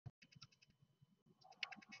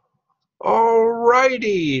All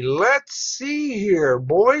righty, let's see here,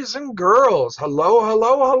 boys and girls. Hello,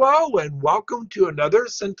 hello, hello, and welcome to another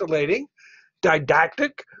scintillating,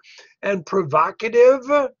 didactic, and provocative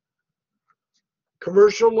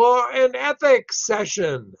commercial law and ethics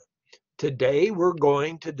session. Today, we're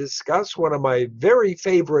going to discuss one of my very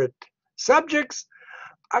favorite subjects,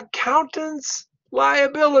 accountant's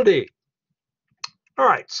liability. All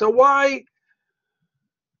right, so why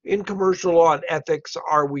in commercial law and ethics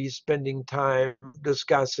are we spending time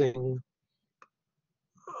discussing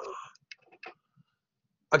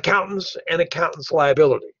accountants and accountants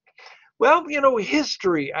liability? Well,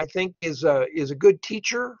 history, I think, is a good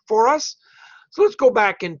teacher for us. So let's go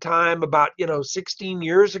back in time about 16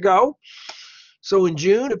 years ago. So in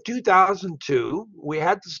June of 2002, we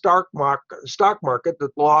had the stock market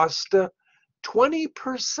that lost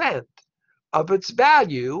 20% of its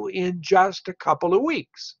value in just a couple of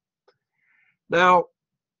weeks. Now,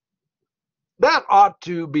 that ought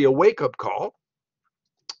to be a wake-up call,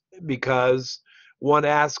 because one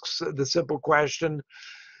asks the simple question,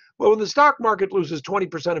 well, when the stock market loses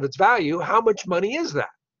 20% of its value, how much money is that?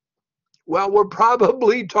 Well, we're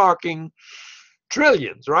probably talking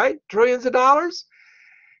trillions, right? Trillions of dollars.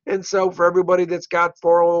 And so for everybody that's got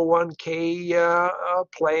 401k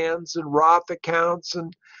plans and Roth accounts,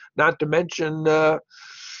 and not to mention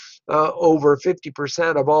over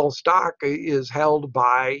 50% of all stock is held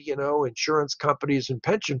by, insurance companies and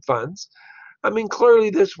pension funds. I mean, clearly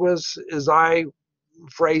this was, as I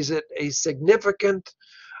phrase it, a significant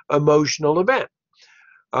emotional event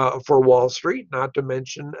for Wall Street, not to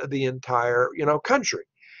mention the entire, country.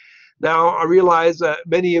 Now, I realize that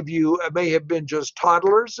many of you may have been just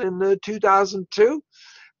toddlers in 2002,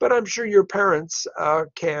 but I'm sure your parents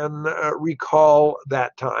can recall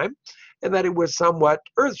that time, and that it was somewhat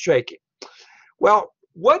earth-shaking. Well,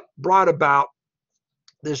 what brought about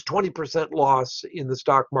this 20% loss in the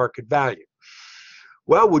stock market value?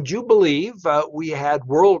 Well, would you believe we had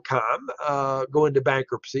WorldCom go into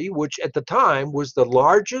bankruptcy, which at the time was the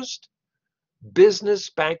largest business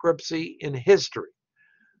bankruptcy in history.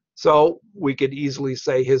 So we could easily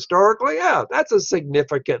say historically, yeah, that's a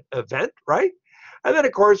significant event, right? And then,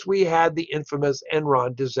 of course, we had the infamous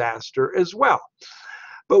Enron disaster as well.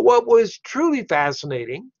 But what was truly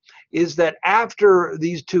fascinating is that after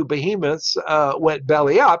these two behemoths went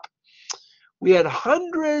belly up, we had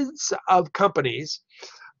hundreds of companies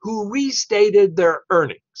who restated their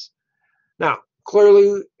earnings. Now,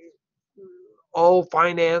 clearly, all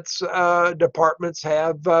finance departments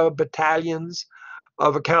have battalions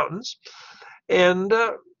of accountants. And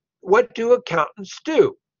what do accountants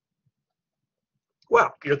do?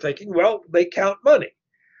 Well, you're thinking, well, they count money.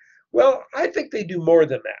 Well, I think they do more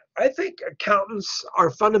than that. I think accountants are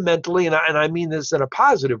fundamentally, and I mean this in a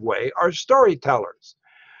positive way, are storytellers.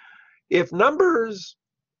 If numbers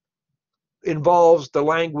involves the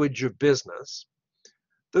language of business,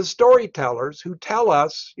 the storytellers who tell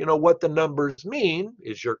us, what the numbers mean,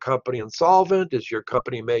 is your company insolvent? Is your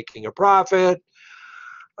company making a profit?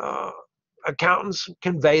 Accountants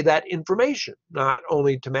convey that information, not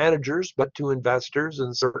only to managers, but to investors,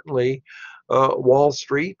 and certainly Wall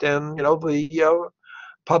Street and, the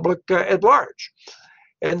public at large.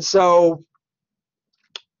 And so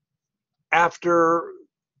after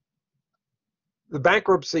the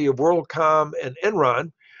bankruptcy of WorldCom and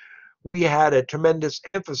Enron, we had a tremendous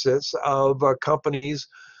emphasis of companies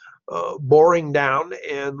boring down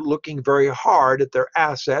and looking very hard at their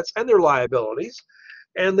assets and their liabilities,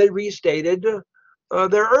 and they restated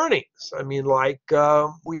their earnings. I mean, like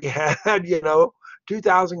we had,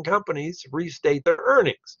 2,000 companies restate their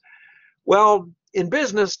earnings. Well, in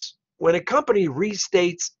business, when a company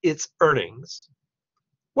restates its earnings,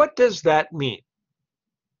 what does that mean?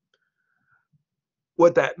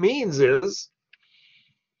 What that means is,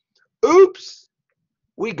 oops,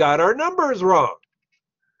 we got our numbers wrong.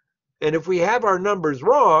 And if we have our numbers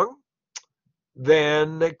wrong,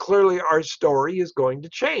 then clearly our story is going to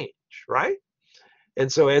change, right? And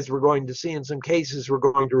so as we're going to see in some cases we're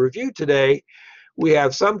going to review today, we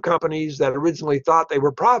have some companies that originally thought they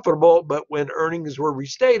were profitable, but when earnings were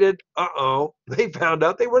restated, they found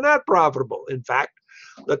out they were not profitable. In fact,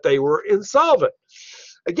 that they were insolvent.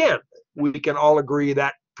 Again, we can all agree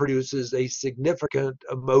that produces a significant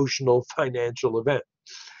emotional financial event.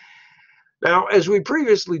 Now, as we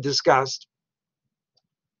previously discussed,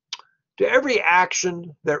 to every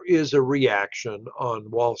action, there is a reaction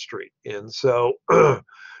on Wall Street. And so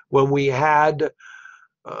when we had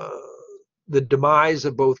the demise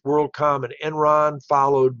of both WorldCom and Enron,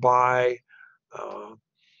 followed by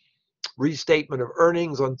restatement of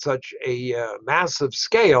earnings on such a massive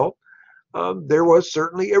scale, there was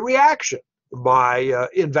certainly a reaction by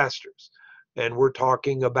investors. And we're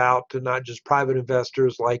talking about not just private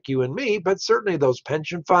investors like you and me, but certainly those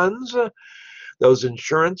pension funds, those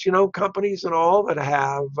insurance, companies and all that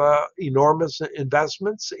have enormous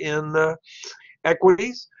investments in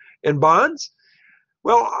equities and bonds.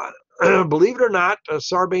 Well, believe it or not,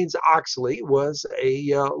 Sarbanes-Oxley was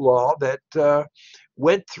a law that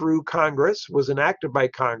went through Congress, was enacted by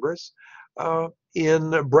Congress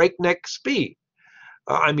in breakneck speed.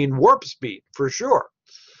 Warp speed for sure.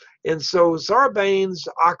 And so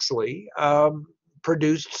Sarbanes-Oxley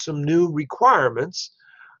produced some new requirements,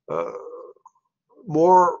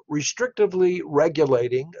 more restrictively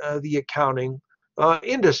regulating the accounting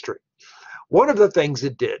industry. One of the things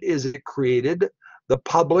it did is it created the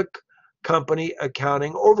Public Company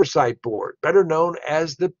Accounting Oversight Board, better known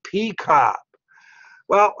as the PCOB.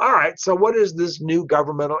 Well, all right, so what does this new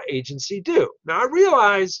governmental agency do? Now, I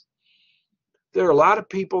realize there are a lot of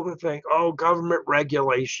people that think, oh, government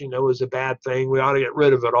regulation is a bad thing. We ought to get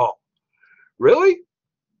rid of it all. Really?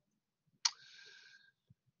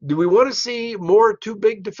 Do we want to see more too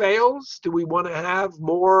big to fails? Do we want to have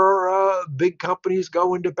more big companies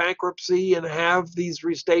go into bankruptcy and have these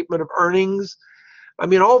restatement of earnings?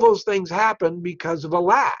 All those things happen because of a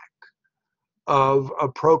lack of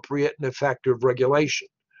appropriate and effective regulation.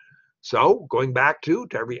 So going back to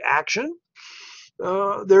every action,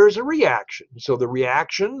 there's a reaction. So the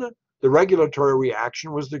regulatory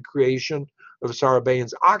reaction was the creation of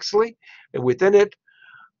Sarbanes-Oxley, and within it,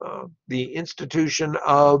 the institution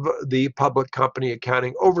of the Public Company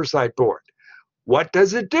Accounting Oversight Board. What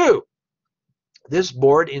does it do? This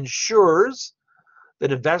board ensures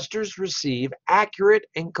that investors receive accurate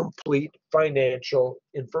and complete financial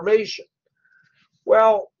information.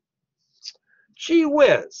 Well, gee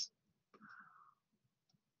whiz.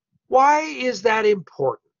 Why is that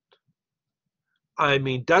important?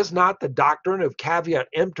 Does not the doctrine of caveat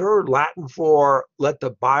emptor, Latin for let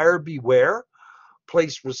the buyer beware,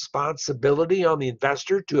 place responsibility on the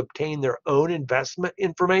investor to obtain their own investment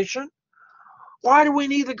information? Why do we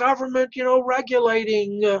need the government,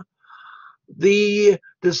 regulating the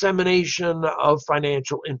dissemination of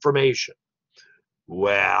financial information?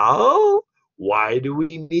 Well, why do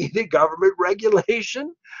we need a government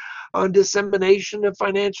regulation on dissemination of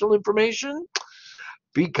financial information?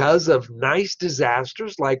 Because of nice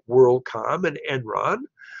disasters like WorldCom and Enron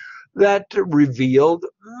that revealed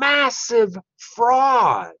massive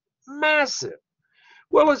fraud. Massive.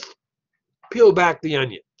 Well, let's peel back the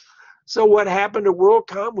onion. So what happened to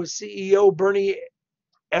WorldCom with CEO Bernie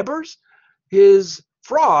Ebbers? His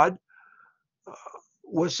fraud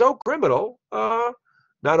was so criminal,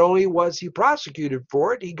 not only was he prosecuted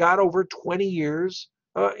for it, he got over 20 years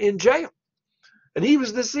in jail. And he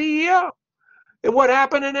was the CEO. And what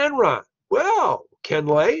happened in Enron? Well, Ken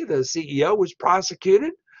Lay, the CEO, was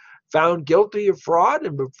prosecuted, found guilty of fraud,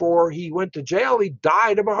 and before he went to jail, he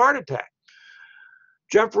died of a heart attack.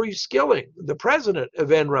 Jeffrey Skilling, the president of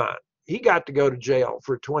Enron, he got to go to jail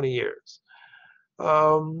for 20 years.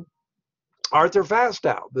 Arthur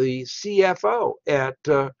Fastow, the CFO at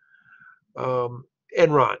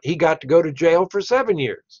Enron, he got to go to jail for 7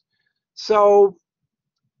 years. So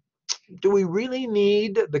do we really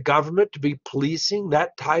need the government to be policing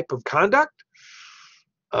that type of conduct?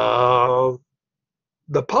 The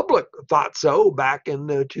public thought so back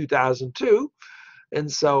in 2002.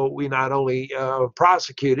 And so we not only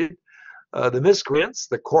prosecuted the miscreants,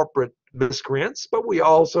 the corporate miscreants, but we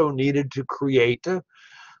also needed to create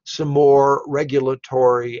some more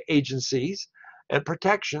regulatory agencies and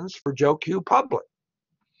protections for Joe Q public.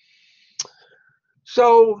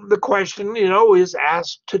 So the question, is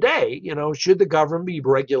asked today, should the government be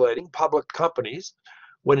regulating public companies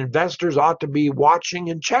when investors ought to be watching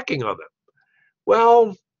and checking on them?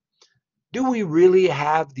 Well, do we really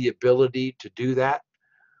have the ability to do that?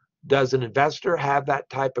 Does an investor have that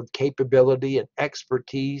type of capability and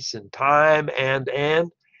expertise and time and?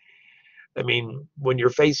 When you're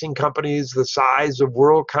facing companies the size of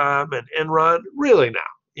WorldCom and Enron, really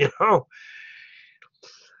now,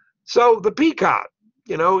 So the PCOB,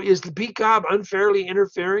 is the PCOB unfairly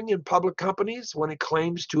interfering in public companies when it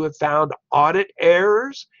claims to have found audit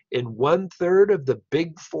errors in 1/3 of the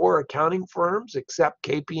big four accounting firms except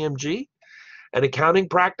KPMG and accounting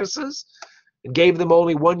practices and gave them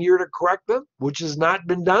only 1 year to correct them, which has not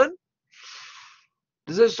been done?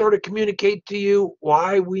 Does this sort of communicate to you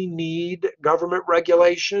why we need government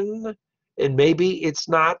regulation? And maybe it's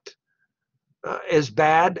not as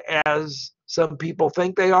bad as some people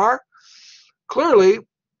think they are? Clearly,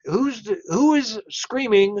 who is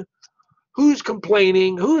screaming, who's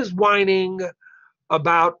complaining, who is whining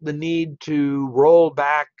about the need to roll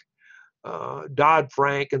back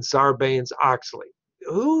Dodd-Frank and Sarbanes-Oxley.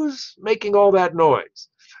 Who's making all that noise?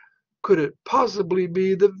 Could it possibly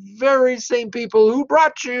be the very same people who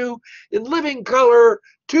brought you in living color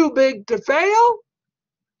Too Big to Fail?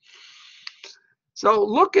 So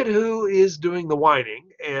look at who is doing the whining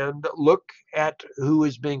and look at who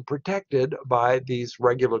is being protected by these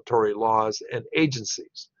regulatory laws and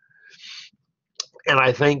agencies. And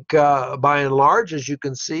I think by and large, as you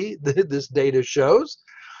can see, this data shows,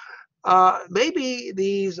 maybe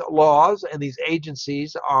these laws and these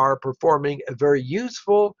agencies are performing a very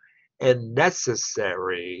useful and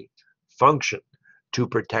necessary function to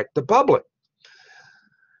protect the public.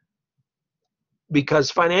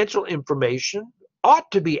 Because financial information ought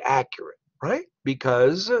to be accurate, right?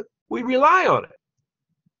 Because we rely on it,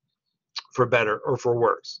 for better or for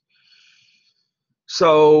worse.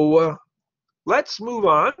 So let's move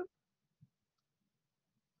on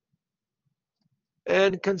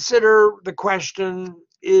and consider the question,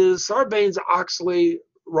 is Sarbanes-Oxley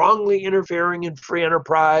wrongly interfering in free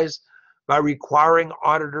enterprise by requiring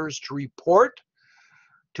auditors to report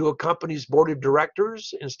to a company's board of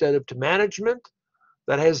directors instead of to management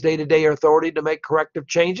that has day-to-day authority to make corrective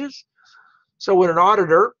changes? So when an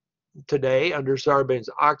auditor today under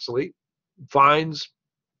Sarbanes-Oxley finds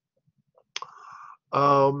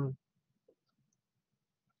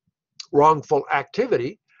wrongful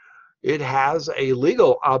activity, it has a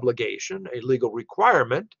legal obligation, a legal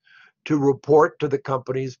requirement to report to the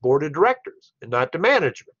company's board of directors and not to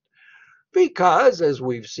management. Because, as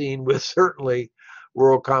we've seen with certainly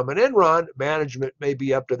WorldCom and Enron, management may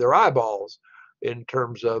be up to their eyeballs in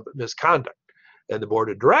terms of misconduct. And the board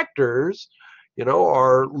of directors,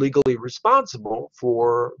 are legally responsible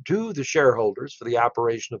to the shareholders for the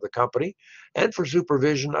operation of the company and for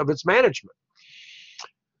supervision of its management.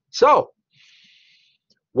 So,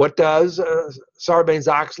 what does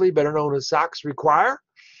Sarbanes-Oxley, better known as SOX, require?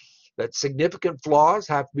 That significant flaws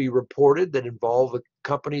have to be reported that involve the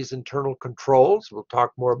company's internal controls. We'll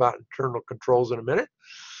talk more about internal controls in a minute.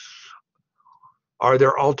 Are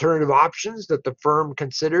there alternative options that the firm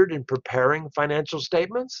considered in preparing financial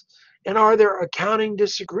statements? And are there accounting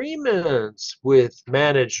disagreements with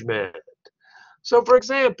management? So, for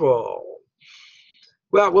example,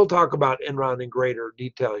 well, we'll talk about Enron in greater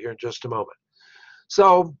detail here in just a moment.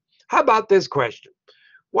 So, how about this question?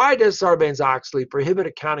 Why does Sarbanes-Oxley prohibit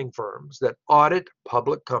accounting firms that audit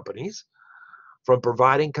public companies from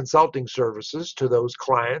providing consulting services to those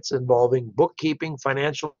clients involving bookkeeping,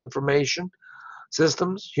 financial information,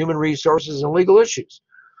 systems, human resources, and legal issues?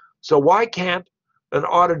 So why can't an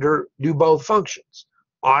auditor do both functions?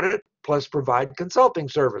 Audit plus provide consulting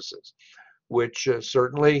services, which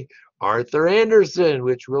certainly Arthur Andersen,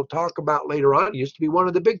 which we'll talk about later on, used to be one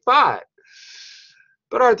of the big five.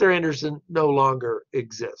 But Arthur Andersen no longer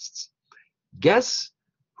exists. Guess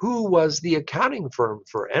who was the accounting firm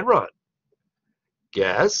for Enron?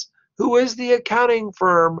 Guess who is the accounting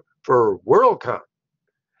firm for WorldCom?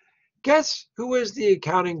 Guess who is the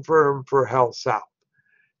accounting firm for HealthSouth?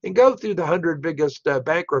 And go through the 100 biggest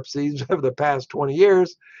bankruptcies of the past 20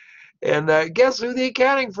 years, and guess who the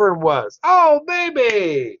accounting firm was? Oh,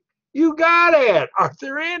 baby, you got it,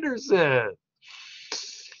 Arthur Andersen.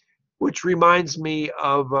 Which reminds me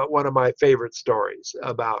of one of my favorite stories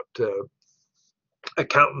about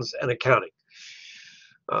accountants and accounting.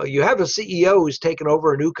 You have a CEO who's taken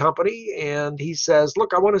over a new company, and he says,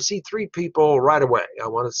 look, I want to see three people right away. I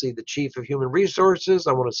want to see the chief of human resources,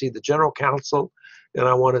 I want to see the general counsel, and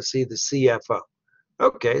I want to see the CFO.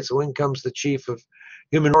 Okay, so in comes the chief of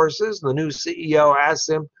human resources, and the new CEO asks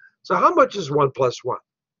him, so how much is 1 + 1?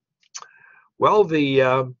 Well,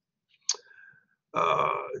 the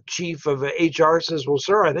chief of HR says, well,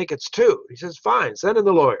 sir, I think it's 2. He says, fine, send in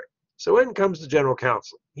the lawyer. So in comes the general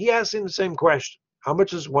counsel. He asks him the same question. How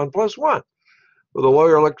much is 1 + 1? Well, the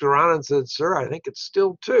lawyer looked around and said, sir, I think it's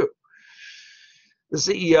still 2. The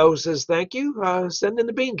CEO says, thank you, send in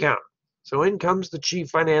the bean counter. So in comes the chief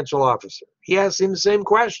financial officer. He asks him the same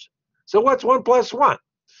question. So what's 1 + 1?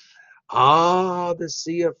 The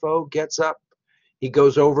CFO gets up. He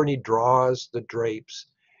goes over and he draws the drapes.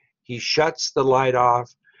 He shuts the light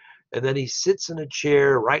off, and then he sits in a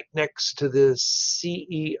chair right next to the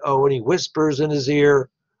CEO, and he whispers in his ear,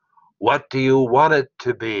 what do you want it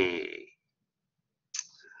to be?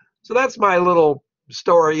 So that's my little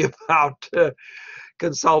story about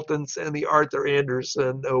consultants and the Arthur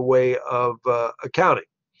Andersen way of accounting.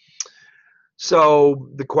 So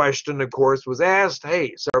the question, of course, was asked,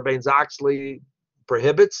 hey, Sarbanes-Oxley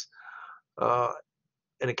prohibits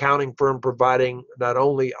an accounting firm providing not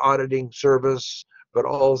only auditing service, but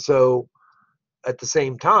also at the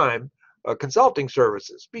same time consulting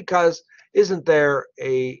services, because isn't there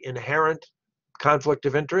a inherent conflict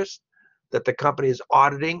of interest that the company is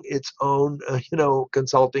auditing its own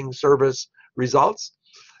consulting service results?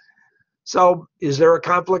 So is there a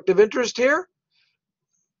conflict of interest here?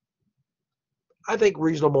 I think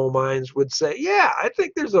reasonable minds would say, yeah, I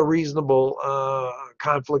think there's a reasonable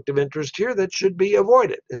conflict of interest here that should be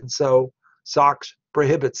avoided. And so SOX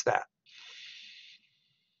prohibits that.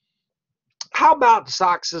 How about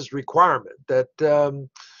SOX's requirement that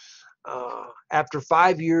after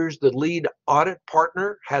 5 years, the lead audit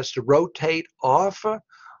partner has to rotate off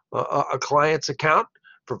a client's account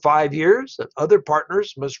for 5 years, and other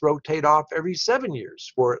partners must rotate off every 7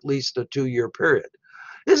 years for at least a 2-year period?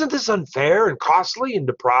 Isn't this unfair and costly and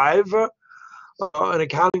deprive an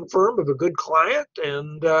accounting firm of a good client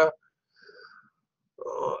and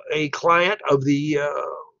a client of the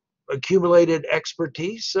accumulated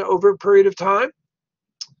expertise over a period of time?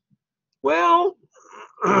 Well,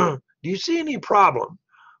 do you see any problem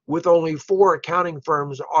with only 4 accounting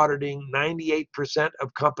firms auditing 98%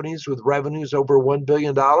 of companies with revenues over $1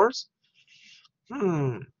 billion?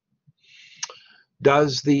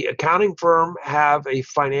 Does the accounting firm have a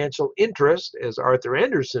financial interest, as Arthur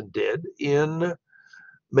Andersen did, in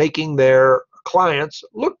making their clients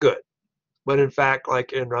look good? But in fact, like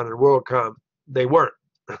Enron and WorldCom, they weren't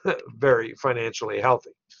very financially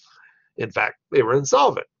healthy. In fact, they were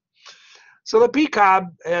insolvent. So the PCAOB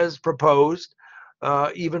has proposed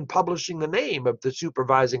even publishing the name of the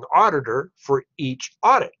supervising auditor for each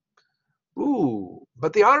audit. Ooh,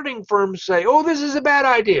 but the auditing firms say, oh, this is a bad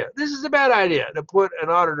idea. This is a bad idea to put an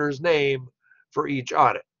auditor's name for each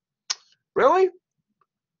audit. Really?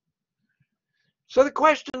 So the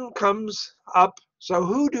question comes up, so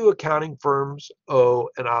who do accounting firms owe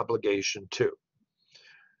an obligation to?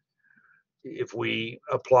 If we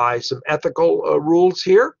apply some ethical rules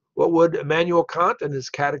here, what would Immanuel Kant and his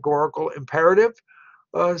categorical imperative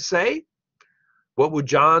say? What would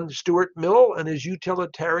John Stuart Mill and his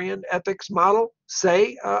utilitarian ethics model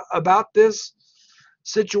say about this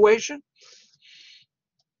situation?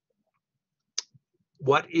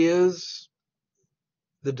 What is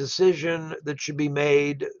the decision that should be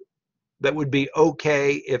made that would be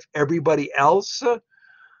okay if everybody else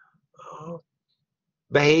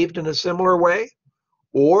behaved in a similar way?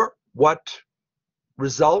 Or what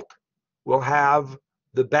result will have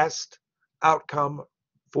the best outcome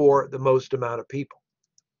for the most amount of people?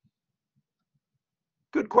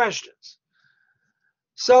 Good questions.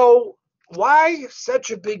 So why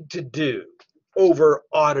such a big to-do over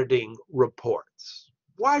auditing reports?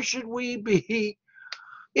 Why should we be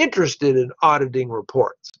interested in auditing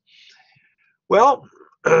reports? Well,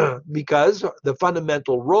 because the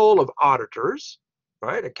fundamental role of auditors,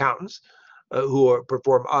 right, accountants who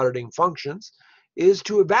perform auditing functions, is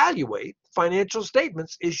to evaluate financial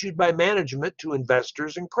statements issued by management to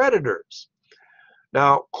investors and creditors.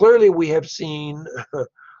 Now, clearly we have seen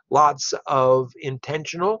lots of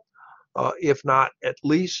intentional, if not at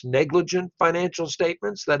least negligent financial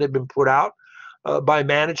statements that have been put out by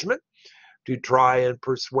management to try and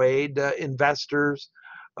persuade investors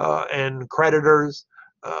and creditors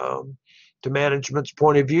to management's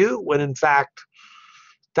point of view, when in fact,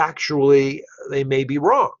 factually, they may be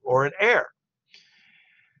wrong or in error.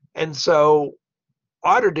 And so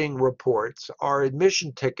auditing reports are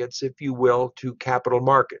admission tickets, if you will, to capital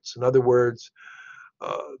markets. In other words,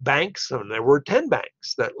 banks, and there were 10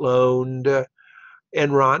 banks that loaned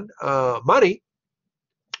Enron money,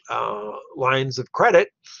 lines of credit.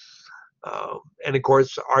 And of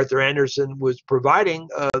course, Arthur Andersen was providing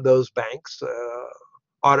those banks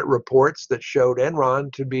audit reports that showed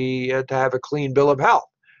Enron to have a clean bill of health,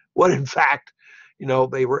 when in fact,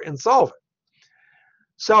 they were insolvent.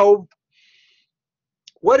 So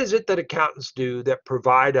what is it that accountants do that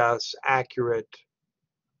provide us accurate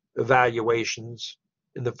evaluations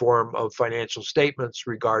in the form of financial statements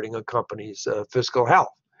regarding a company's fiscal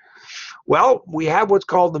health? Well, we have what's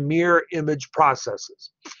called the mirror image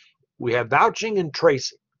processes. We have vouching and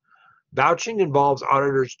tracing. Vouching involves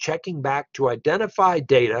auditors checking back to identify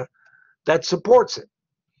data that supports it.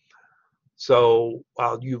 So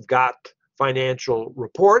while you've got financial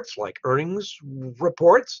reports like earnings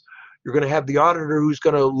reports, you're going to have the auditor who's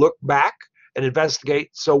going to look back and investigate,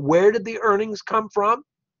 so where did the earnings come from?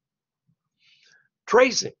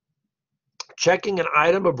 Tracing, checking an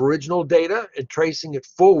item of original data and tracing it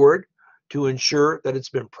forward to ensure that it's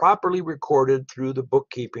been properly recorded through the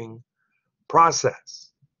bookkeeping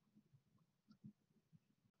process.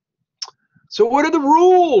 So what are the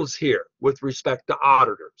rules here with respect to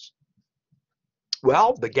auditors?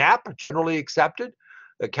 Well, the GAAP, generally accepted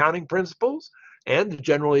accounting principles, And the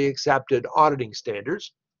generally accepted auditing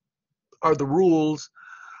standards are the rules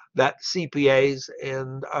that CPAs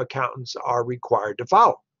and accountants are required to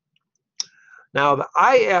follow. Now, the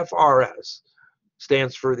IFRS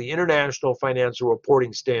stands for the International Financial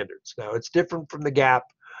Reporting Standards. Now, it's different from the GAAP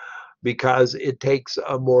because it takes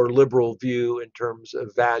a more liberal view in terms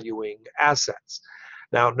of valuing assets.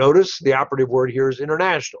 Now, notice the operative word here is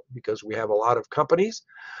international because we have a lot of companies,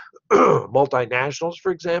 multinationals,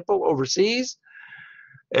 for example, overseas.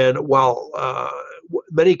 And while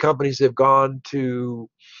many companies have gone to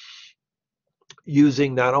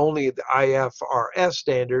using not only the IFRS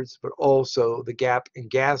standards, but also the GAAP and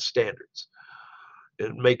GAAS standards,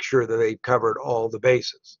 and make sure that they've covered all the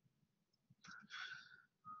bases.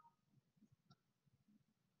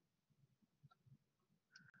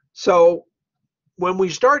 So when we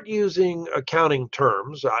start using accounting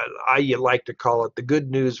terms, I like to call it the good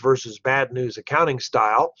news versus bad news accounting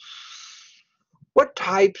style. What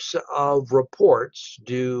types of reports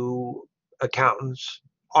do accountants,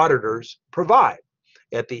 auditors provide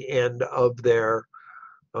at the end of their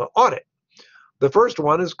audit? The first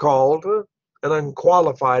one is called an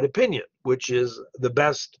unqualified opinion, which is the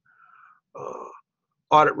best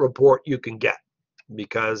audit report you can get,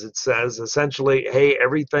 because it says essentially, hey,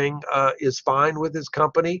 everything is fine with this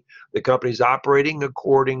company. The company's operating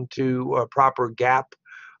according to proper GAAP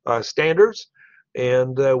standards,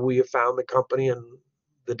 and we have found the company and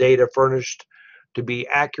the data furnished to be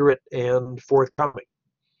accurate and forthcoming.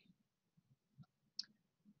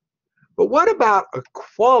 But what about a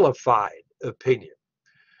qualified opinion?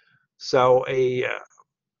 So a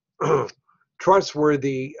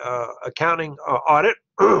trustworthy accounting audit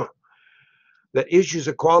that issues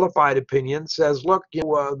a qualified opinion says, look,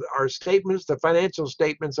 our statements, the financial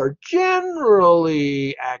statements are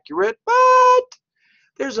generally accurate, but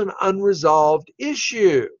there's an unresolved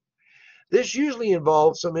issue. This usually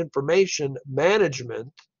involves some information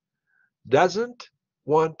management doesn't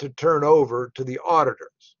want to turn over to the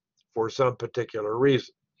auditors for some particular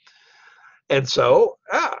reason. And so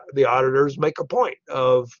the auditors make a point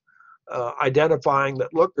of identifying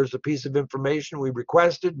that, look, there's a piece of information we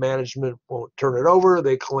requested, management won't turn it over.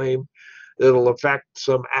 They claim it'll affect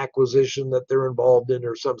some acquisition that they're involved in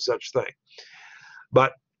or some such thing.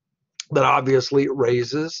 But that obviously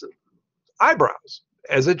raises eyebrows,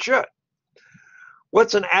 as it should.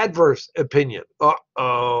 What's an adverse opinion?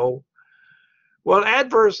 Uh-oh. Well, an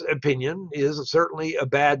adverse opinion is certainly a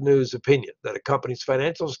bad news opinion that a company's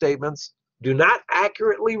financial statements do not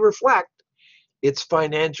accurately reflect its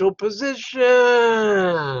financial position.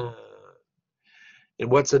 And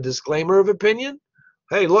what's a disclaimer of opinion?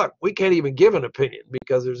 Hey, look, we can't even give an opinion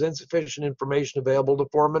because there's insufficient information available to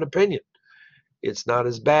form an opinion. It's not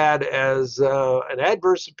as bad as an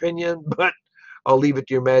adverse opinion, but I'll leave it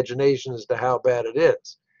to your imagination as to how bad it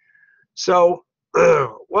is. So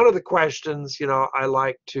one of the questions, I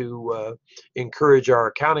like to encourage our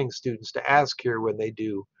accounting students to ask here when they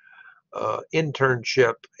do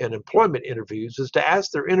internship and employment interviews is to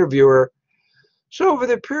ask their interviewer, so over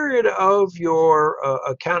the period of your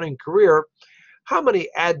accounting career, how many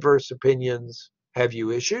adverse opinions have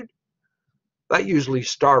you issued? That usually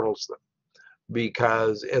startles them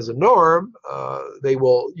because as a norm, they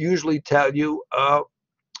will usually tell you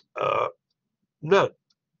none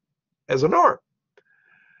as a norm.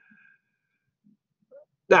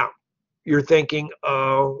 Now, you're thinking,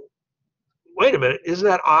 wait a minute, isn't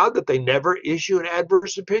that odd that they never issue an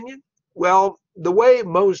adverse opinion? Well, the way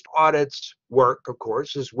most audits work, of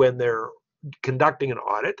course, is when they're conducting an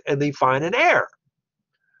audit and they find an error.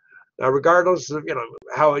 Now, regardless of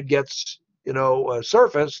how it gets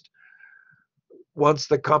surfaced, once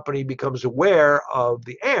the company becomes aware of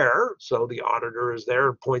the error, so the auditor is there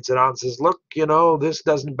and points it out and says, look, this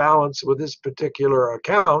doesn't balance with this particular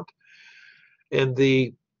account, and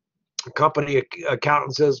the company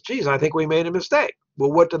accountant says, geez, I think we made a mistake.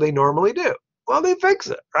 Well, what do they normally do? Well, they fix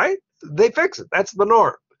it, right? They fix it. That's the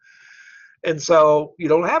norm. And so you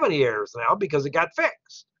don't have any errors now because it got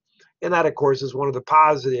fixed. And that, of course, is one of the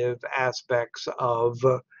positive aspects of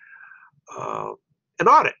an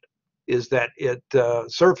audit, is that it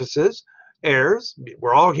surfaces errors.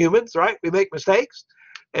 We're all humans, right? We make mistakes,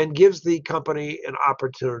 and gives the company an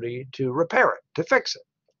opportunity to repair it, to fix it.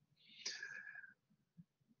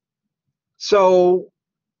 So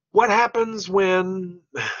what happens when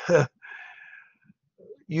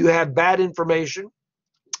you have bad information,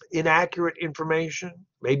 inaccurate information,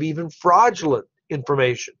 maybe even fraudulent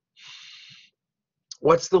information?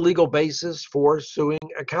 What's the legal basis for suing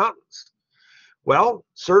accountants? Well,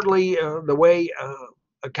 certainly the way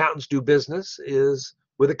accountants do business is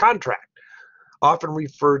with a contract. often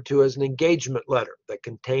referred to as an engagement letter that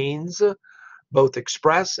contains both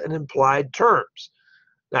express and implied terms.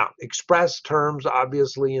 Now, express terms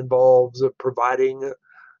obviously involves providing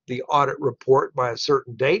the audit report by a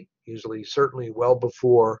certain date, usually certainly well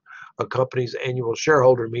before a company's annual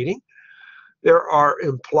shareholder meeting. There are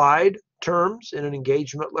implied terms in an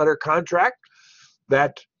engagement letter contract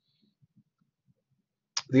that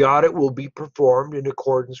the audit will be performed in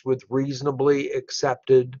accordance with reasonably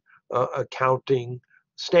accepted accounting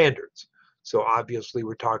standards. So obviously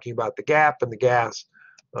we're talking about the GAAP and the GAS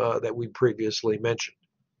that we previously mentioned.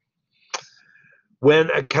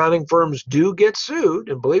 When accounting firms do get sued,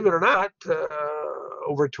 and believe it or not,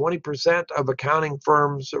 over 20% of accounting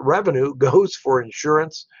firms' revenue goes for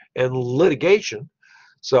insurance and litigation.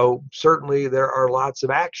 So certainly there are lots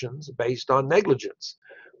of actions based on negligence.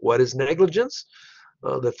 What is negligence?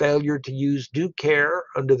 The failure to use due care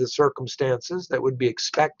under the circumstances that would be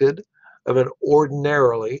expected of an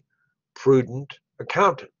ordinarily prudent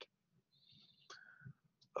accountant.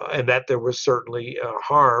 And that there was certainly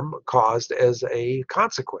harm caused as a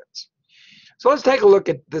consequence. So let's take a look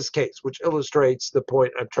at this case, which illustrates the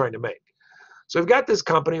point I'm trying to make. So we've got this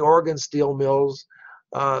company, Oregon Steel Mills,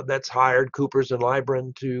 that's hired Coopers and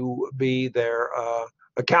Lybrand to be their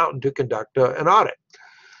accountant to conduct an audit.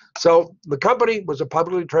 So the company was a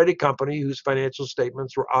publicly traded company whose financial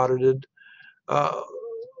statements were audited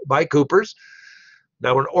by Coopers.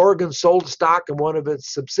 Now, when Oregon sold stock in one of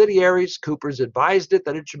its subsidiaries, Coopers advised it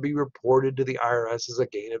that it should be reported to the IRS as a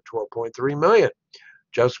gain of $12.3 million.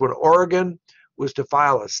 Just when Oregon was to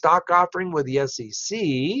file a stock offering with the SEC,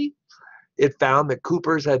 it found that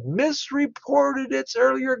Coopers had misreported its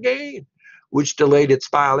earlier gain, which delayed its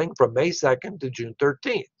filing from May 2nd to June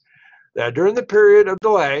 13th. Now, during the period of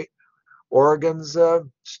delay, Oregon's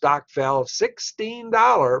stock fell from $16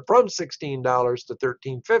 to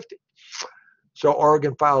 $13.50. So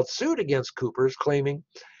Oregon filed suit against Coopers, claiming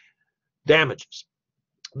damages,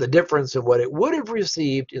 the difference in what it would have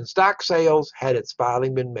received in stock sales had its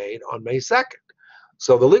filing been made on May 2nd.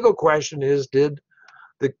 So the legal question is, did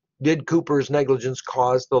Coopers' negligence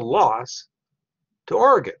cause the loss to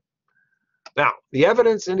Oregon? Now, the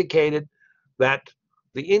evidence indicated that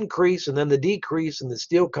the increase and then the decrease in the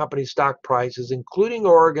steel company stock prices, including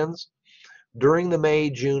Oregon's, during the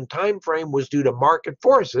May-June timeframe was due to market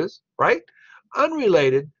forces, right?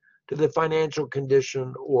 Unrelated to the financial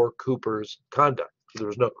condition or Cooper's conduct. There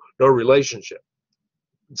was no relationship.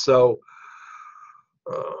 So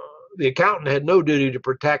the accountant had no duty to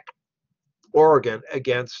protect Oregon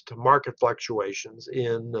against market fluctuations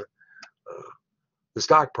in the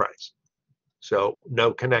stock price. So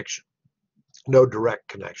no connection, no direct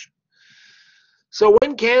connection. So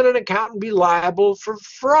when can an accountant be liable for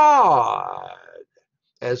fraud?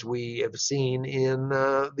 As we have seen in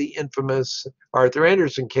the infamous Arthur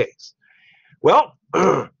Andersen case. Well,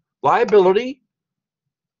 liability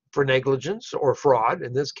for negligence or fraud,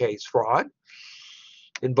 in this case fraud,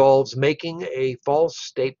 involves making a false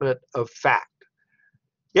statement of fact.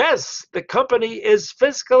 Yes, the company is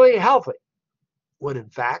fiscally healthy, when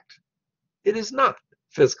in fact it is not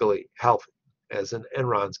fiscally healthy, as in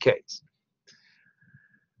Enron's case.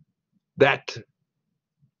 That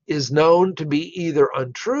is known to be either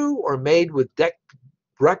untrue or made with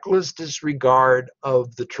reckless disregard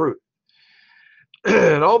of the truth.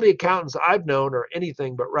 And all the accountants I've known are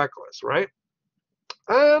anything but reckless, right?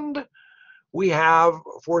 And we have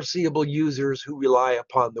foreseeable users who rely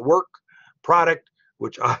upon the work product,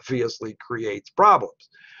 which obviously creates problems.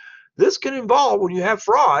 This can involve, when you have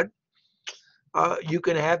fraud, you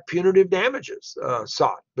can have punitive damages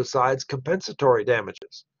sought besides compensatory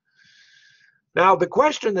damages. Now, the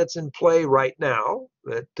question that's in play right now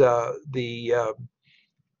that the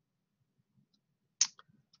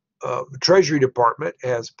Treasury Department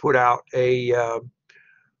has put out a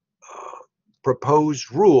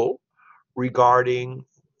proposed rule regarding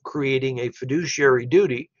creating a fiduciary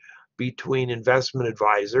duty between investment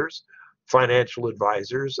advisors, financial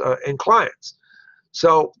advisors, and clients.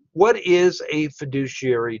 So what is a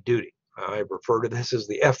fiduciary duty? I refer to this as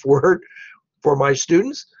the F word for my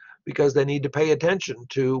students, because they need to pay attention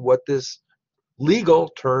to what this legal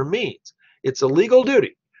term means. It's a legal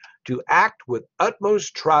duty to act with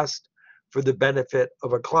utmost trust for the benefit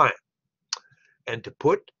of a client and to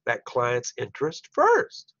put that client's interest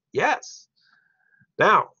first. Yes.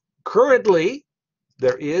 Now, currently,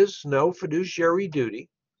 there is no fiduciary duty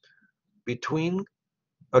between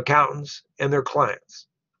accountants and their clients.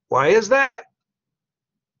 Why is that?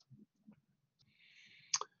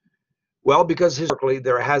 Well, because historically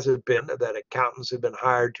there hasn't been that accountants have been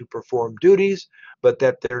hired to perform duties, but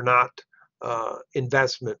that they're not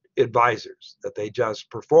investment advisors, that they just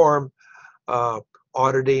perform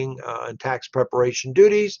auditing and tax preparation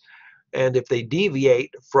duties. And if they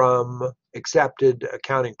deviate from accepted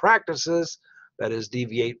accounting practices, that is,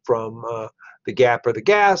 deviate from the GAAP or the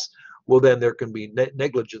GAS, well, then there can be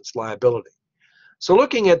negligence liability. So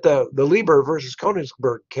looking at the Lieber versus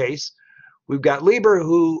Konigsberg case, we've got Lieber,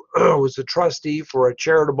 who was a trustee for a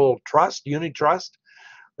charitable trust, unit trust,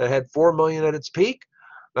 that had $4 million at its peak.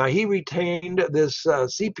 Now, he retained this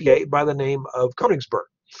CPA by the name of Konigsberg,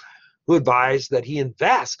 who advised that he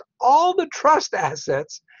invest all the trust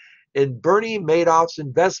assets in Bernie Madoff's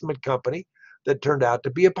investment company that turned out to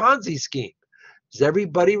be a Ponzi scheme. Does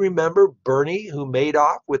everybody remember Bernie, who made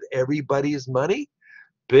off with everybody's money?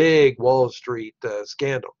 Big Wall Street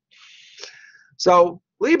scandal. So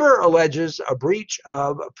Lieber alleges a breach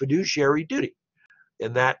of fiduciary duty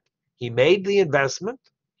in that he made the investment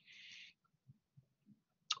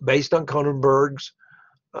based on Konigsberg's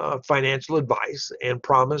financial advice and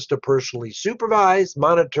promised to personally supervise,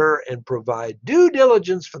 monitor, and provide due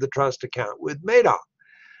diligence for the trust account with Madoff.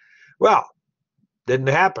 Well, didn't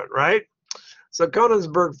happen, right? So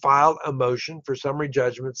Konigsberg filed a motion for summary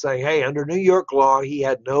judgment saying, hey, under New York law, he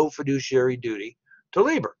had no fiduciary duty to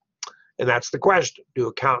Lieber. And that's the question. Do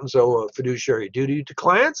accountants owe a fiduciary duty to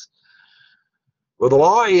clients? Well, the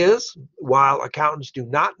law is, while accountants do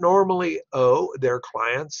not normally owe their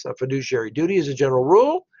clients a fiduciary duty as a general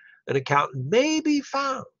rule, an accountant may be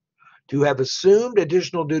found to have assumed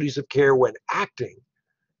additional duties of care when acting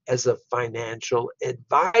as a financial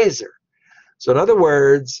advisor. So in other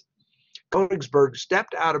words, Konigsberg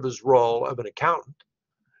stepped out of his role of an accountant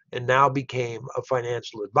and now became a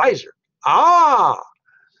financial advisor.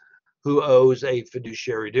 Who owes a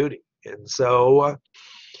fiduciary duty. And so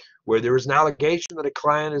where there is an allegation that a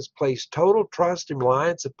client has placed total trust and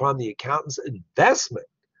reliance upon the accountant's investment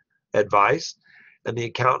advice, and the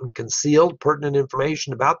accountant concealed pertinent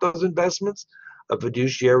information about those investments, a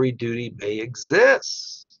fiduciary duty may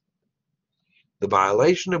exist, the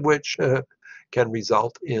violation of which can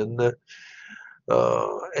result in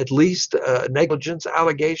at least negligence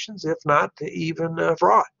allegations, if not even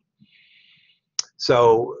fraud.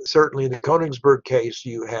 So certainly in the Konigsberg case,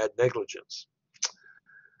 you had negligence.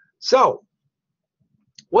 So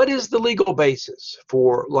what is the legal basis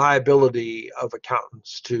for liability of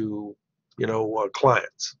accountants to,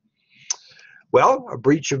 clients? Well, a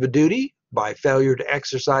breach of a duty by failure to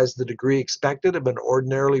exercise the degree expected of an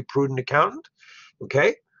ordinarily prudent accountant.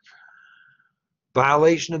 Okay.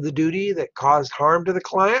 Violation of the duty that caused harm to the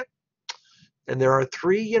client. And there are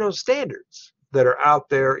three, standards that are out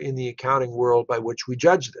there in the accounting world by which we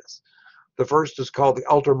judge this. The first is called the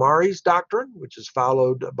ultra mares doctrine, which is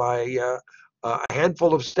followed by a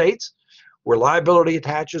handful of states, where liability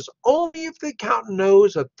attaches only if the accountant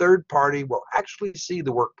knows a third party will actually see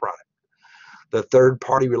the work product. The third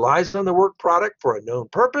party relies on the work product for a known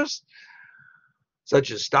purpose,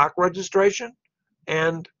 such as stock registration,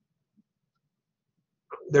 and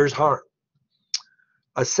there's harm.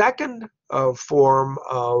 A second form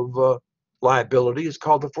of liability is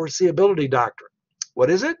called the foreseeability doctrine. What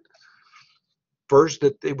is it? First,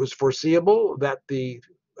 that it was foreseeable that the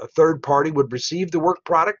third party would receive the work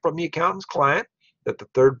product from the accountant's client, that the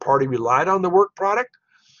third party relied on the work product,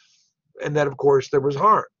 and that, of course, there was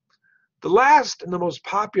harm. The last and the most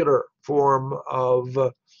popular form of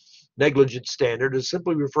negligence standard is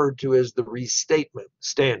simply referred to as the restatement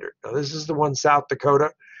standard. Now, this is the one South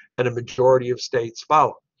Dakota and a majority of states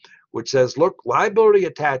follow, which says, look, liability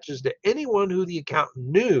attaches to anyone who the accountant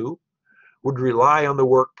knew would rely on the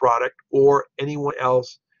work product or anyone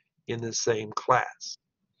else in the same class.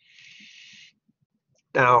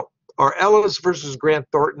 Now, our Ellis versus Grant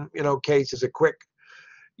Thornton, case is a quick,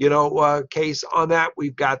 case on that.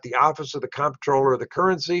 We've got the Office of the Comptroller of the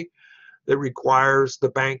Currency that requires the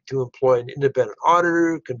bank to employ an independent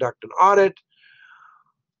auditor to conduct an audit.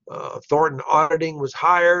 Thornton Auditing was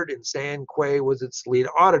hired, and San Quay was its lead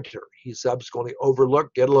auditor. He subsequently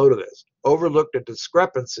overlooked, get a load of this, overlooked a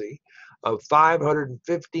discrepancy of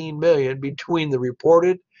 $515 million between the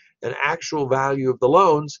reported and actual value of the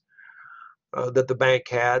loans that the bank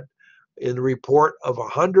had in the report of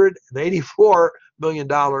 $184 million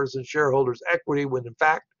in shareholders' equity, when in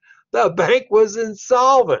fact the bank was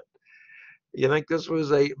insolvent. You think this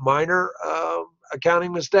was a minor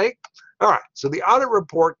accounting mistake? All right, so the audit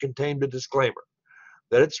report contained a disclaimer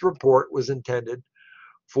that its report was intended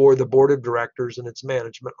for the board of directors and its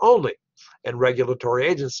management only, and regulatory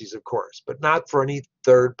agencies, of course, but not for any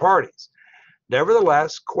third parties.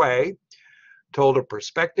 Nevertheless, Quay told a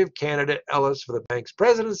prospective candidate, Ellis, for the bank's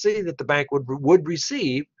presidency that the bank would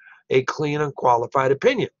receive a clean and qualified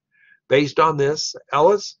opinion Based on this,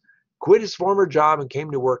 Ellis quit his former job and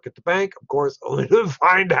came to work at the bank, of course, only to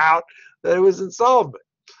find out that it was insolvent.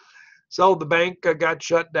 So the bank got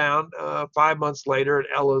shut down 5 months later, and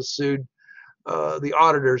Ellis sued the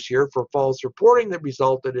auditors here for false reporting that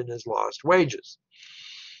resulted in his lost wages,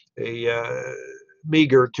 a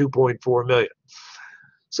meager $2.4 million.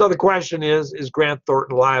 So the question is Grant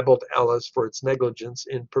Thornton liable to Ellis for its negligence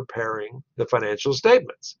in preparing the financial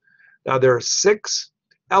statements? Now, there are 6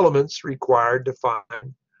 elements required to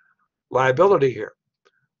find liability here.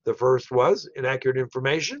 The first was inaccurate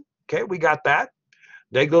information. Okay, we got that.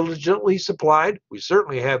 Negligently supplied. We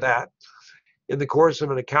certainly have that. In the course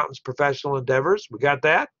of an accountant's professional endeavors. We got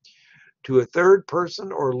that. To a third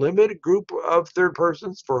person or limited group of third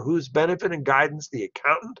persons for whose benefit and guidance the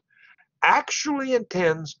accountant actually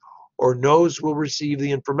intends or knows will receive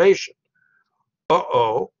the information.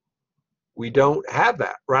 We don't have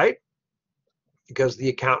that, right? Because the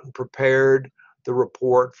accountant prepared the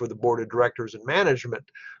report for the board of directors and management,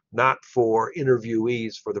 not for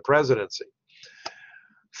interviewees for the presidency.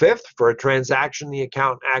 Fifth, for a transaction the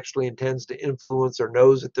accountant actually intends to influence or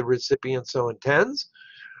knows that the recipient so intends,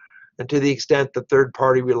 and to the extent the third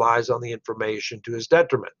party relies on the information to his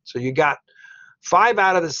detriment. So you got 5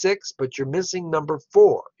 out of the 6, but you're missing number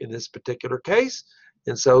 4 in this particular case.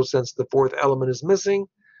 And so since the 4th element is missing,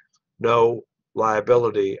 no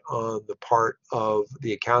liability on the part of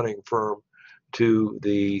the accounting firm to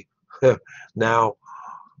the now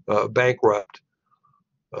bankrupt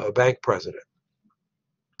bank president.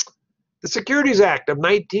 The Securities Act of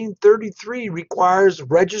 1933 requires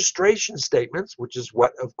registration statements, which is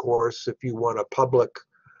what, of course, if you want a public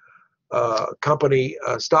company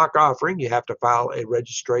stock offering, you have to file a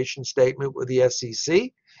registration statement with the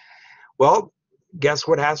SEC. Well, guess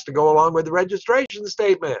what has to go along with the registration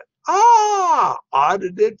statement?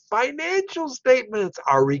 Audited financial statements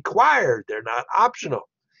are required. They're not optional.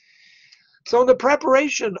 So in the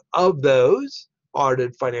preparation of those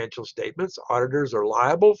audited financial statements, auditors are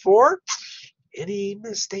liable for any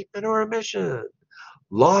misstatement or omission,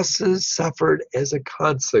 losses suffered as a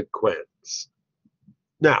consequence.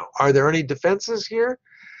 Now, are there any defenses here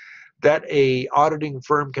that an auditing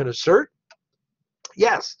firm can assert?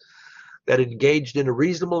 Yes, that engaged in a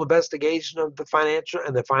reasonable investigation of the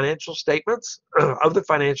financial statements of the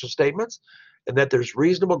financial statements, and that there's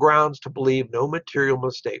reasonable grounds to believe no material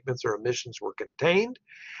misstatements or omissions were contained.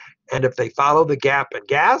 And if they follow the gap and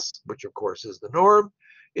gas, which of course is the norm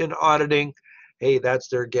in auditing, hey, that's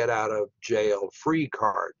their get out of jail free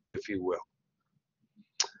card, if you will.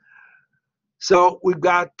 So we've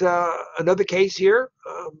got another case here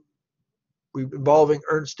involving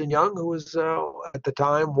Ernst & Young, who was at the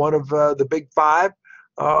time one of the big 5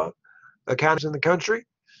 accountants in the country.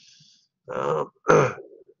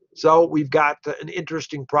 So we've got an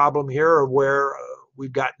interesting problem here where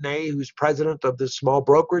we've got Ney, who's president of this small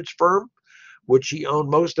brokerage firm, which he owned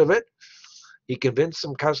most of it. He convinced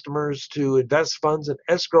some customers to invest funds in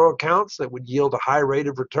escrow accounts that would yield a high rate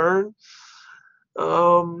of return.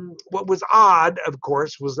 What was odd, of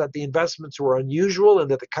course, was that the investments were unusual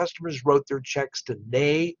and that the customers wrote their checks to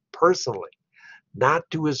Ney personally, not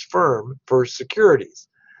to his firm, First Securities.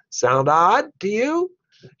 Sound odd to you?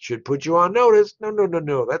 Should put you on notice.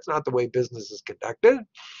 No. That's not the way business is conducted.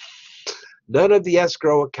 None of the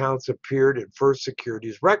escrow accounts appeared in First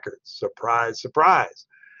Securities records. Surprise, surprise.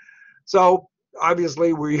 So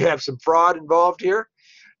obviously we have some fraud involved here,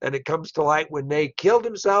 and it comes to light when Ney killed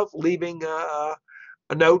himself, leaving a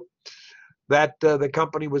note that the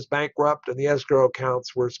company was bankrupt and the escrow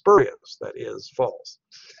accounts were spurious, that is, false.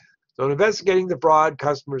 So in investigating the fraud,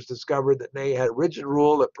 customers discovered that Ney had a rigid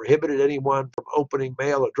rule that prohibited anyone from opening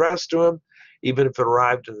mail addressed to him, even if it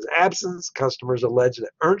arrived in his absence. Customers alleged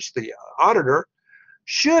that Ernst, the auditor,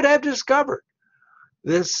 should have discovered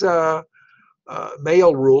this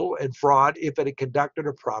mail rule and fraud if it had conducted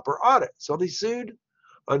a proper audit. So they sued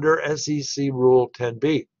under SEC Rule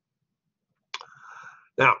 10b.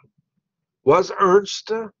 Now, was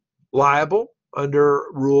Ernst liable under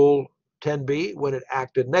Rule 10b when it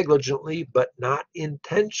acted negligently but not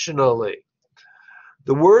intentionally?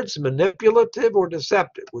 The words manipulative or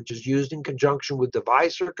deceptive, which is used in conjunction with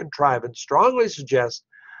device or contrivance, strongly suggest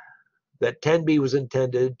that 10b was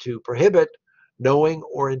intended to prohibit knowing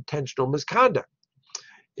or intentional misconduct.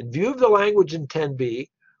 In view of the language in 10b,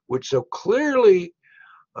 which so clearly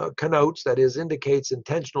connotes, that is, indicates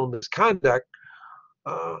intentional misconduct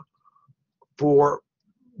for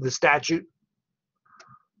the statute,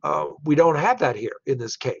 we don't have that here in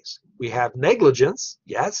this case. We have negligence,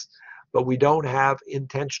 yes, but we don't have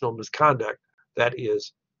intentional misconduct, that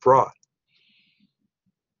is fraud.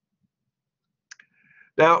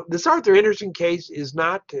 Now, this Arthur Andersen case is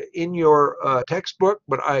not in your textbook,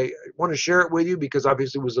 but I want to share it with you because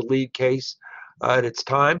obviously it was a lead case at its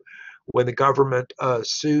time when the government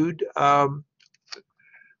sued Arthur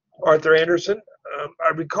Andersen. I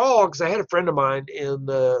recall because I had a friend of mine in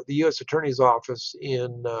the U.S. Attorney's Office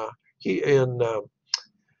in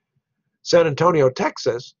San Antonio,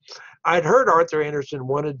 Texas. I'd heard Arthur Andersen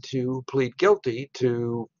wanted to plead guilty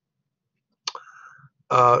to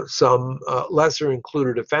some lesser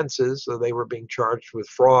included offenses. So they were being charged with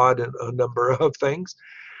fraud and a number of things.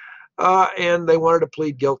 And they wanted to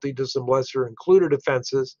plead guilty to some lesser included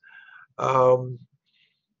offenses. And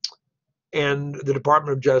the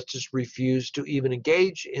Department of Justice refused to even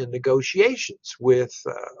engage in negotiations with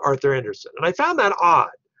Arthur Andersen. And I found that odd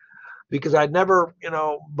because I'd never,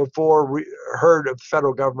 before heard of the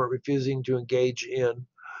federal government refusing to engage in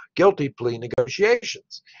guilty plea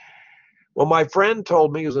negotiations. Well, my friend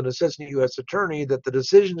told me, he was an assistant U.S. attorney, that the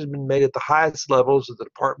decision had been made at the highest levels of the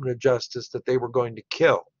Department of Justice that they were going to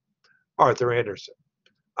kill Arthur Andersen,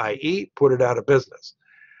 i.e., put it out of business.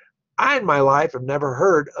 I, in my life, have never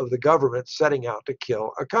heard of the government setting out to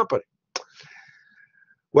kill a company.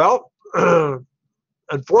 Well,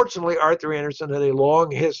 unfortunately, Arthur Andersen had a long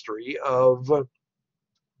history of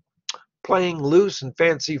playing loose and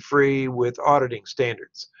fancy-free with auditing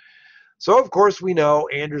standards. So, of course, we know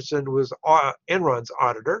Andersen was Enron's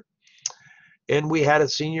auditor, and we had a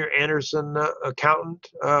senior Andersen accountant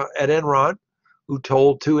at Enron who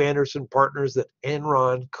told two Andersen partners that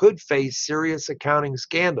Enron could face serious accounting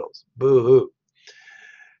scandals. Boo-hoo.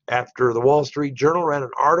 After the Wall Street Journal ran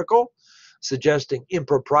an article suggesting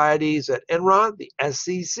improprieties at Enron, the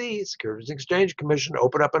SEC, Securities and Exchange Commission,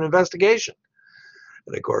 opened up an investigation.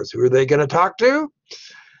 And, of course, who are they going to talk to?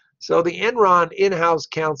 So the Enron in-house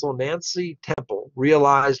counsel, Nancy Temple,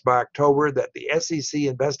 realized by October that the SEC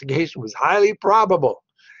investigation was highly probable.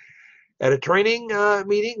 At a training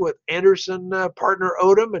meeting with Andersen partner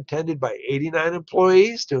Odom, attended by 89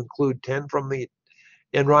 employees, to include 10 from the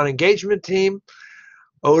Enron engagement team,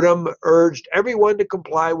 Odom urged everyone to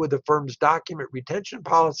comply with the firm's document retention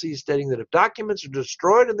policy, stating that if documents are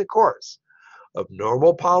destroyed in the course of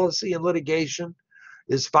normal policy and litigation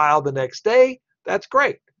is filed the next day, that's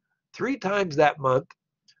great. 3 times that month,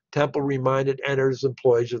 Temple reminded Enron's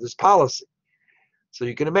employees of this policy. So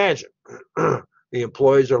you can imagine, the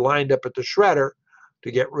employees are lined up at the shredder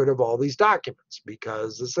to get rid of all these documents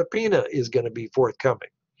because the subpoena is going to be forthcoming.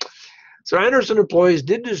 So Andersen employees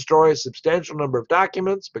did destroy a substantial number of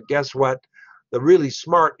documents, but guess what? The really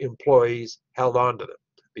smart employees held on to them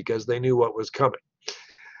because they knew what was coming.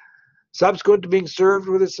 Subsequent to being served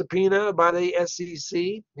with a subpoena by the SEC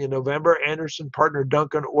in November, Andersen partner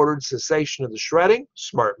Duncan ordered cessation of the shredding.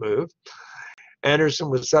 Smart move. Andersen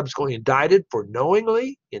was subsequently indicted for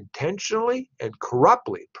knowingly, intentionally, and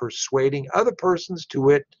corruptly persuading other persons, to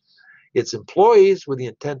wit, its employees, with the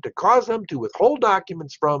intent to cause them to withhold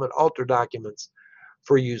documents from and alter documents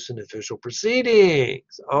for use in official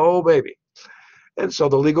proceedings. Oh, baby. And so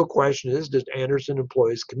the legal question is, did Andersen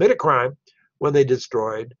employees commit a crime when they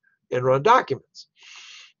destroyed Enron documents?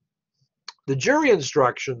 The jury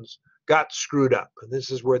instructions got screwed up, and this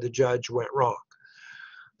is where the judge went wrong.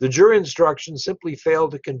 The jury instructions simply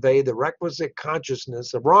failed to convey the requisite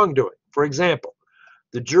consciousness of wrongdoing. For example,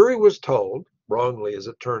 the jury was told, wrongly as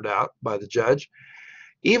it turned out by the judge,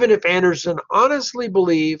 even if Andersen honestly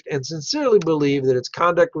believed and sincerely believed that its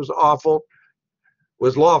conduct was lawful,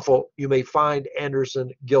 you may find Andersen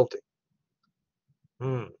guilty.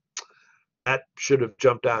 That should have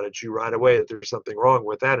jumped out at you right away that there's something wrong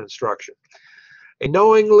with that instruction. A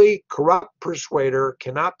knowingly corrupt persuader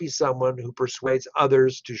cannot be someone who persuades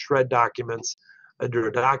others to shred documents under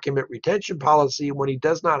a document retention policy when he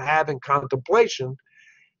does not have in contemplation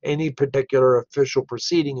any particular official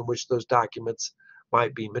proceeding in which those documents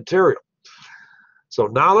might be material. So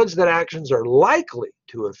knowledge that actions are likely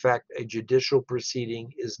to affect a judicial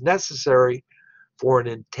proceeding is necessary for an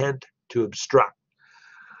intent to obstruct.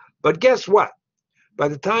 But guess what? By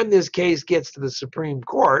the time this case gets to the Supreme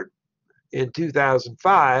Court in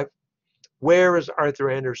 2005, where is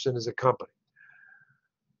Arthur Andersen as a company?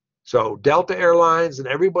 So Delta Airlines and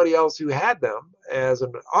everybody else who had them as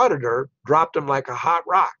an auditor dropped them like a hot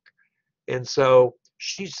rock. And so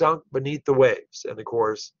she sunk beneath the waves and, of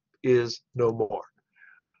course, is no more.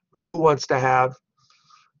 Who wants to have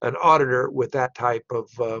an auditor with that type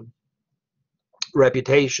of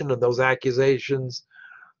reputation and those accusations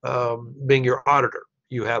being your auditor?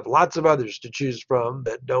 You have lots of others to choose from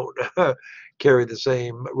that don't carry the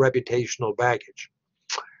same reputational baggage.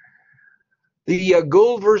 The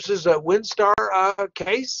Gould versus Winstar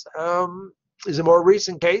case is a more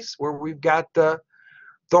recent case where we've got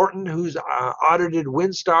Thornton, who's audited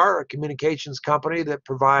WinStar, a communications company that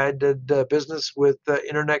provided business with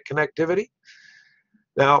internet connectivity.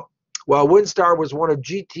 Now, while WinStar was one of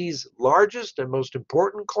GT's largest and most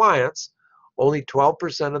important clients, only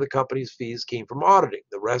 12% of the company's fees came from auditing.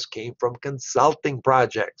 The rest came from consulting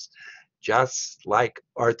projects, just like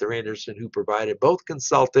Arthur Andersen, who provided both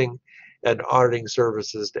consulting and auditing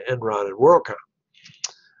services to Enron and WorldCom,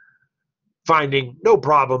 finding no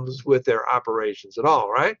problems with their operations at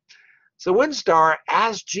all, right? So WinStar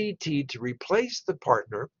asked GT to replace the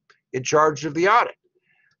partner in charge of the audit,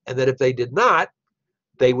 and that if they did not,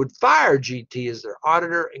 they would fire GT as their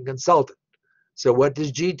auditor and consultant. So what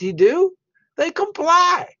does GT do? They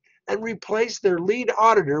comply and replace their lead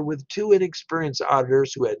auditor with two inexperienced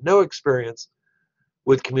auditors who had no experience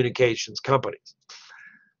with communications companies.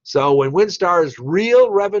 So when WinStar's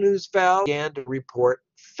real revenues fell, it began to report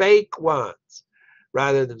fake ones.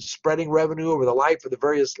 Rather than spreading revenue over the life of the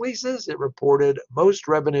various leases, it reported most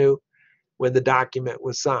revenue when the document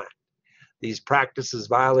was signed. These practices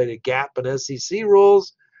violated GAAP and SEC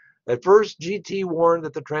rules. At first, GT warned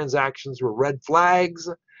that the transactions were red flags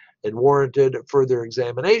and warranted further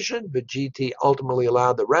examination, but GT ultimately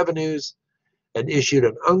allowed the revenues and issued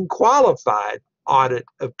an unqualified audit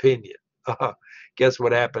opinion. Guess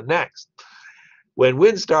what happened next? When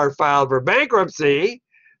WinStar filed for bankruptcy,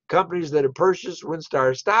 companies that had purchased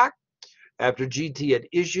WinStar stock after GT had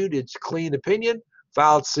issued its clean opinion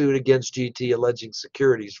filed suit against GT alleging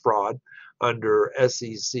securities fraud under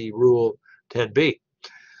SEC Rule 10b.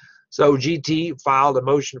 So GT filed a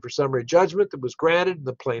motion for summary judgment that was granted, and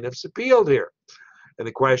the plaintiffs appealed here. And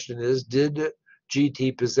the question is, did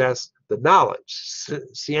GT possess the knowledge?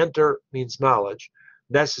 Scienter means knowledge,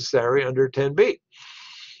 necessary under 10b.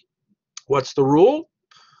 What's the rule?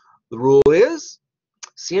 The rule is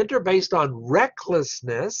scienter based on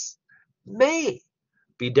recklessness may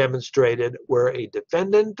be demonstrated where a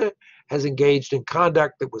defendant has engaged in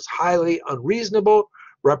conduct that was highly unreasonable,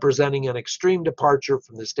 representing an extreme departure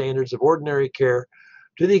from the standards of ordinary care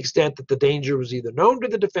to the extent that the danger was either known to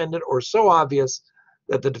the defendant or so obvious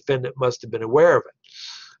that the defendant must have been aware of it.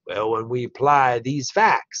 Well, when we apply these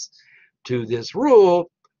facts to this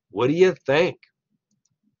rule, what do you think?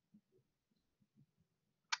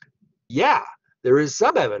 Yeah, there is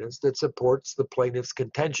some evidence that supports the plaintiff's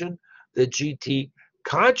contention that GT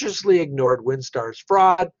consciously ignored WinStar's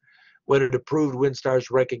fraud when it approved WinStar's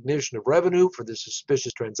recognition of revenue for the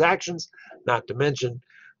suspicious transactions, not to mention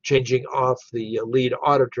changing off the lead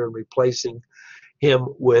auditor and replacing him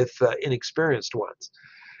with inexperienced ones.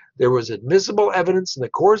 There was admissible evidence in the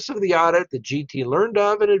course of the audit that GT learned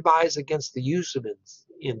of and advised against the use of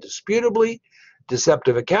indisputably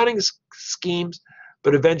deceptive accounting schemes,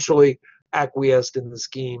 but eventually acquiesced in the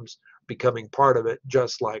schemes, becoming part of it,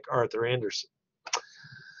 just like Arthur Andersen.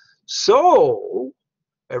 So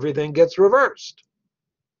everything gets reversed.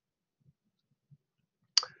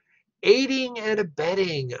 Aiding and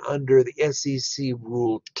abetting under the SEC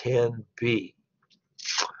Rule 10b.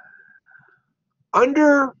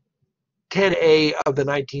 Under 10a of the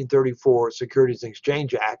 1934 Securities and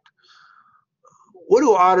Exchange Act, what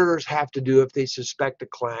do auditors have to do if they suspect a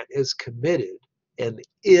client has committed an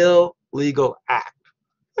illegal act,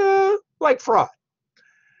 like fraud?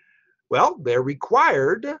 Well, they're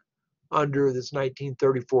required under this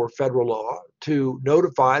 1934 federal law to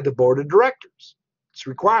notify the board of directors. It's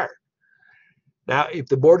required. Now, if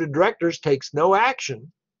the board of directors takes no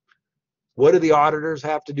action, what do the auditors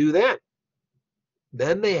have to do then?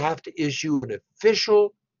 Then they have to issue an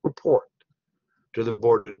official report to the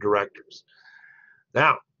board of directors.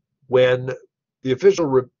 Now, when the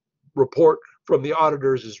official report from the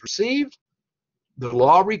auditors is received, the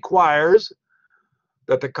law requires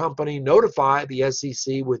that the company notify the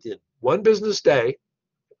SEC within one business day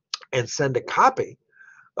and send a copy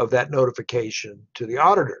of that notification to the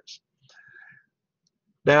auditors.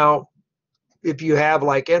 Now, if you have,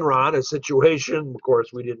 like Enron, a situation, of course,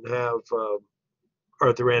 we didn't have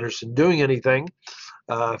Arthur Andersen doing anything,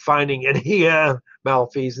 finding any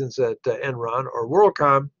malfeasance at Enron or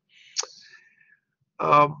WorldCom,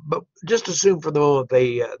 but just assume for the moment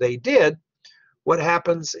they did. What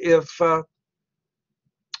happens if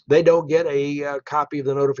they don't get a copy of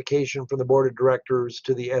the notification from the board of directors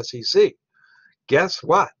to the SEC? Guess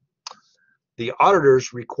what? The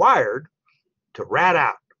auditor's required to rat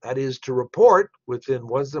out, that is, to report within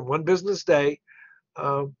one business day,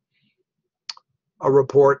 a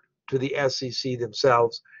report to the SEC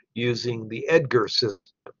themselves using the EDGAR system.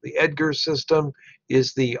 The EDGAR system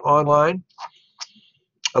is the online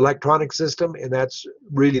electronic system, and that's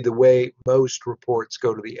really the way most reports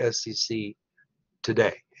go to the SEC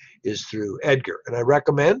today. is through Edgar. And I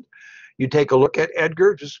recommend you take a look at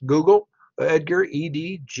Edgar. Just Google Edgar,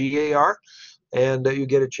 EDGAR, and you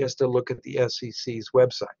get a chance to look at the SEC's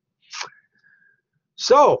website.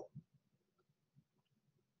 So,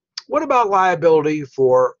 what about liability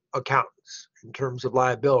for accountants in terms of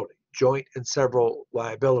liability, joint and several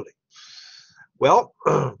liability? Well,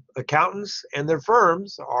 accountants and their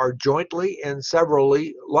firms are jointly and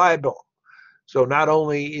severally liable. So not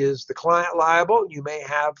only is the client liable, you may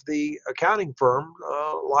have the accounting firm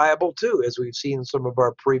liable too, as we've seen in some of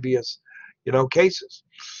our previous, cases.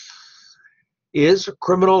 Is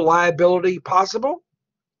criminal liability possible?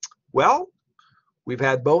 Well, we've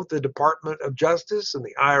had both the Department of Justice and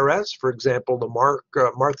the IRS, for example, the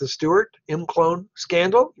Martha Stewart ImClone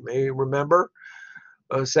scandal. You may remember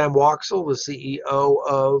Sam Waxel, the CEO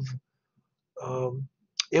of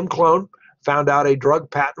ImClone, found out a drug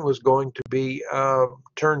patent was going to be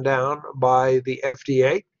turned down by the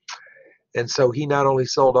FDA. And so he not only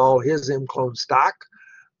sold all his ImClone stock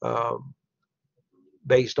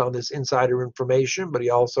based on this insider information, but he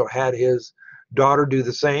also had his daughter do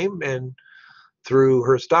the same. And through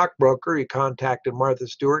her stockbroker, he contacted Martha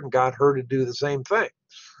Stewart and got her to do the same thing.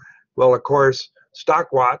 Well, of course,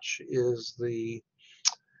 Stockwatch is the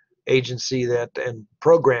agency and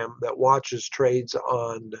program that watches trades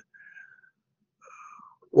on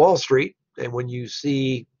Wall Street. And when you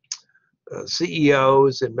see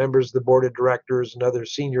CEOs and members of the board of directors and other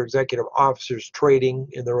senior executive officers trading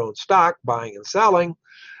in their own stock, buying and selling,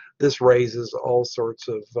 this raises all sorts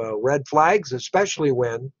of red flags, especially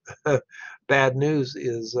when bad news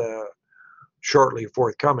is shortly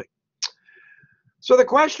forthcoming. So the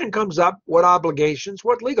question comes up, what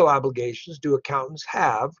legal obligations do accountants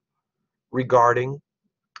have regarding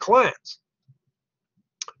clients?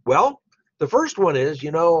 Well, the first one is,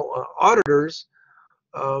 auditors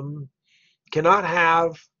cannot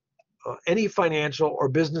have any financial or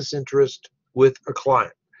business interest with a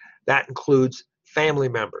client. That includes family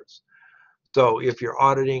members. So if you're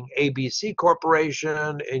auditing ABC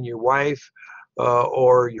Corporation and your wife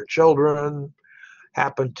or your children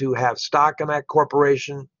happen to have stock in that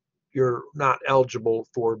corporation, you're not eligible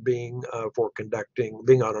for being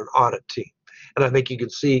on an audit team. And I think you can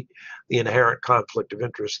see the inherent conflict of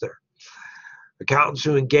interest there. Accountants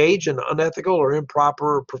who engage in unethical or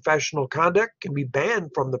improper professional conduct can be banned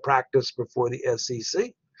from the practice before the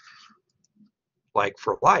SEC, like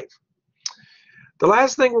for life. The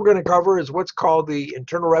last thing we're going to cover is what's called the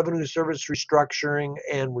Internal Revenue Service Restructuring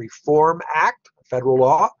and Reform Act, federal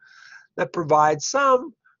law, that provides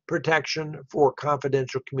some protection for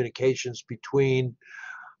confidential communications between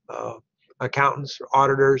accountants,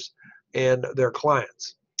 auditors, and their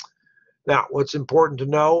clients. Now, what's important to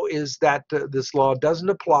know is that this law doesn't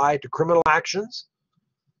apply to criminal actions.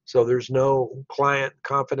 So there's no client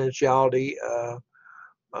confidentiality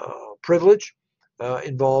privilege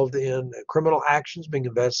involved in criminal actions being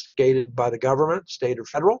investigated by the government, state or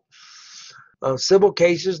federal. Civil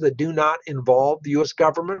cases that do not involve the U.S.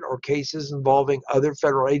 government or cases involving other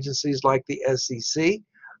federal agencies like the SEC,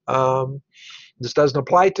 this doesn't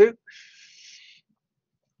apply to.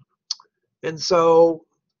 And so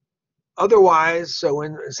otherwise, so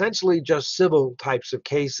in essentially just civil types of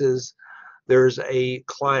cases, there's a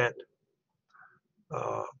client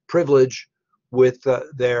privilege with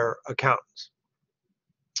their accountants.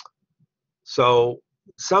 So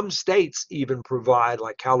some states even provide,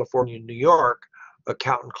 like California and New York,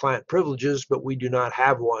 accountant-client privileges, but we do not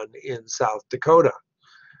have one in South Dakota.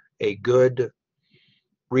 A good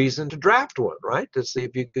reason to draft one, right? To see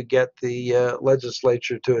if you could get the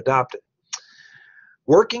legislature to adopt it.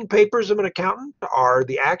 Working papers of an accountant are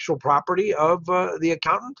the actual property of the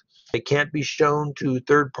accountant. They can't be shown to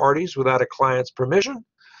third parties without a client's permission.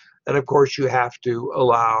 And of course, you have to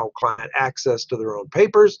allow client access to their own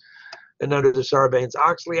papers. And under the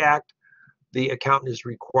Sarbanes-Oxley Act, the accountant is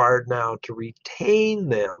required now to retain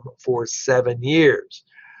them for 7 years.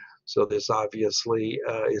 So this obviously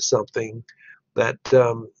is something that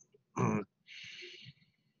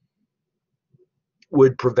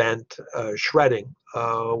would prevent shredding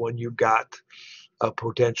when you've got a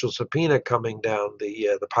potential subpoena coming down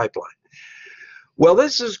the pipeline. Well,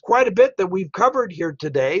 this is quite a bit that we've covered here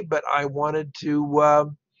today, but I wanted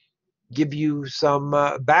to give you some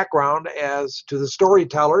background as to the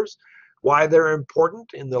storytellers, why they're important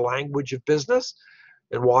in the language of business,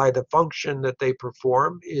 and why the function that they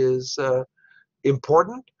perform is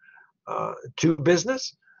important to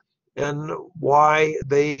business, and why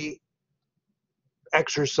they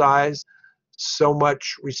exercise so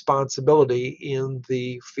much responsibility in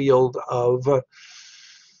the field of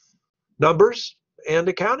numbers and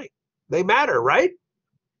accounting. They matter, right?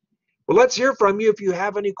 Well, let's hear from you if you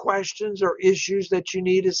have any questions or issues that you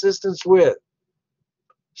need assistance with.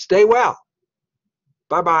 Stay well.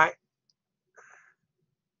 Bye-bye.